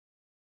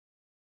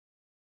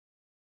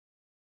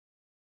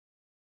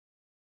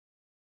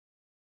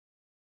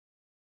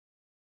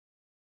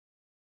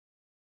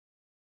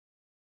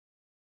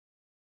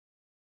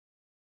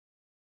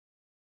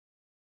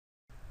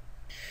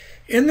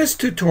In this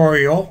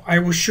tutorial, I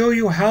will show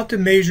you how to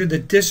measure the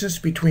distance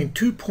between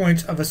 2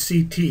 points of a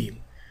CT.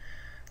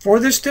 For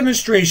this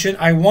demonstration,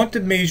 I want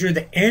to measure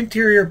the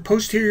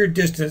anterior-posterior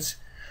distance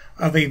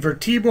of a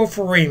vertebral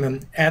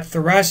foramen at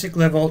thoracic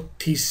level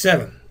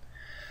T7.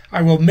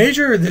 I will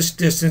measure this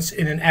distance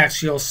in an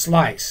axial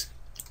slice.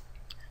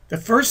 The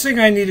first thing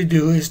I need to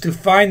do is to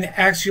find the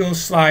axial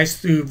slice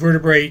through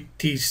vertebrae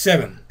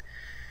T7.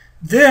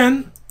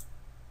 Then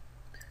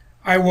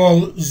I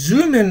will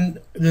zoom in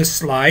this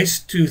slice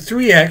to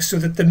 3x so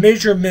that the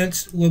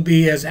measurements will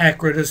be as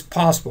accurate as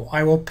possible.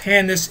 I will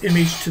pan this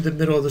image to the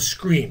middle of the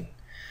screen.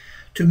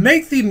 To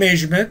make the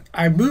measurement,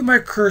 I move my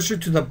cursor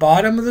to the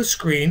bottom of the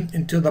screen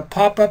until the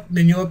pop-up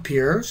menu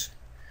appears.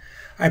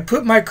 I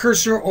put my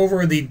cursor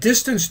over the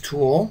distance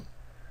tool,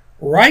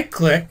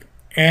 right-click,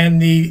 and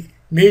the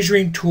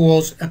measuring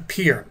tools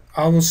appear.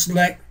 I will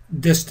select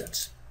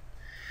distance.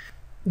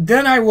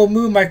 Then I will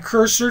move my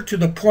cursor to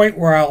the point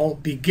where I'll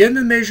begin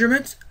the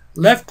measurements,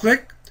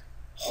 left-click,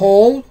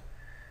 hold,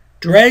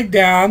 drag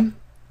down,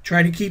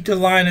 try to keep the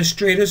line as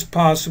straight as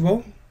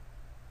possible,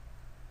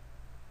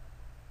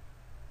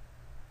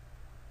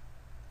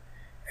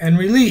 and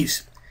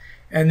release.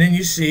 And then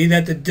you see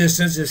that the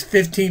distance is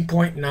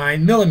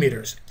 15.9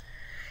 millimeters.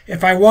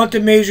 If I want to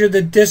measure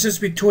the distance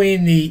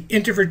between the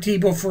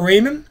intervertebral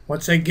foramen,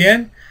 once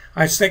again,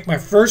 I select my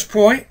first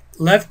point,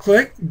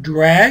 left-click,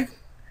 drag,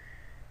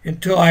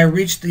 until I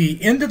reach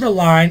the end of the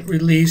line,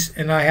 release,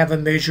 and I have a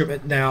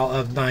measurement now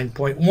of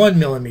 9.1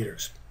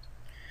 millimeters.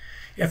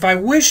 If I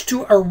wish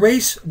to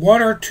erase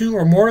one or two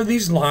or more of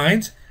these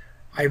lines,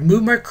 I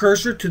move my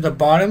cursor to the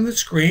bottom of the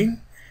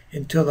screen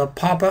until the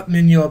pop-up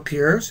menu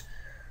appears.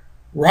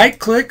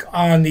 Right-click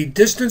on the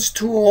distance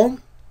tool,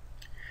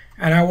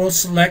 and I will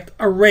select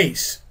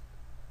Erase.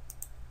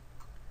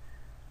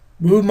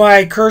 Move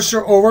my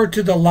cursor over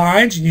to the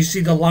lines, and you see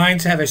the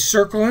lines have a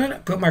circle in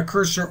it. Put my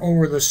cursor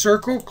over the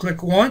circle,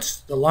 click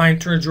once, the line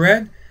turns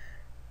red,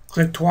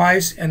 click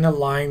twice, and the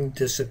line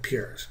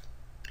disappears.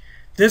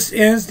 This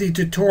ends the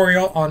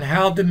tutorial on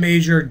how to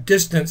measure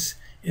distance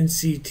in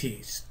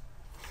CTs.